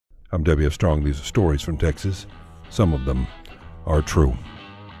I'm W.F. Strong. These are stories from Texas. Some of them are true.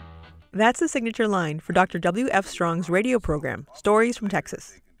 That's the signature line for Dr. W.F. Strong's radio program, Stories from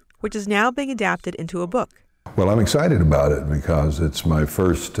Texas, which is now being adapted into a book. Well, I'm excited about it because it's my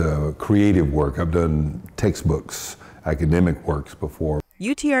first creative work. I've done textbooks, academic works before.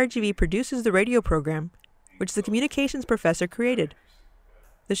 UTRGV produces the radio program, which the communications professor created.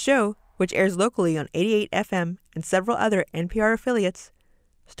 The show, which airs locally on 88 FM and several other NPR affiliates,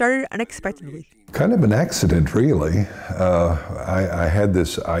 started unexpectedly. Kind of an accident, really. I had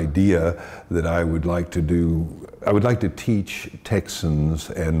this idea that I would like to teach Texans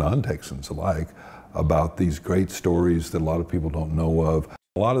and non-Texans alike about these great stories that a lot of people don't know of.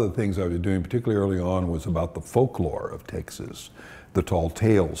 A lot of the things I was doing, particularly early on, was about the folklore of Texas, the tall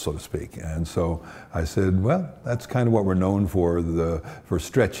tales, so to speak. And so I said, well, that's kind of what we're known for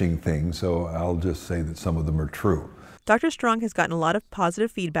stretching things, so I'll just say that some of them are true. Dr. Strong has gotten a lot of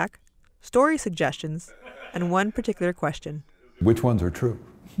positive feedback, story suggestions, and one particular question. Which ones are true?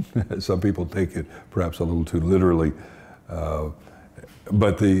 Some people take it perhaps a little too literally.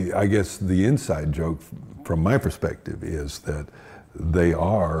 But I guess the inside joke from my perspective is that they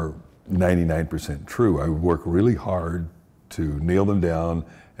are 99% true. I work really hard to nail them down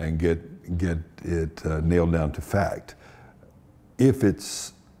and get it nailed down to fact.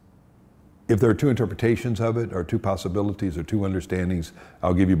 If there are two interpretations of it, or two possibilities, or two understandings,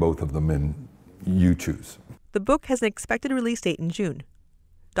 I'll give you both of them and you choose. The book has an expected release date in June.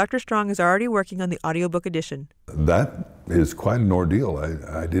 Dr. Strong is already working on the audiobook edition. That is quite an ordeal.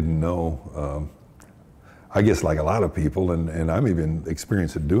 I didn't know. I guess like a lot of people, and I'm even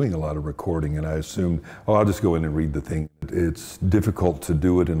experienced at doing a lot of recording, and I assumed, oh, I'll just go in and read the thing. It's difficult to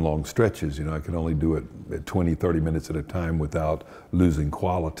do it in long stretches. You know, I can only do it at 20, 30 minutes at a time without losing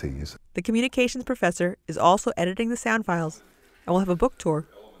qualities. The communications professor is also editing the sound files and will have a book tour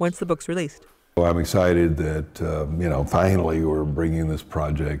once the book's released. Well, I'm excited that, finally we're bringing this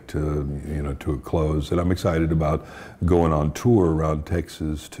project to a close. And I'm excited about going on tour around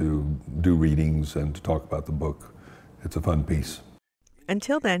Texas to do readings and to talk about the book. It's a fun piece.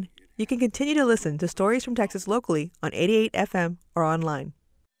 Until then, you can continue to listen to Stories from Texas locally on 88 FM or online.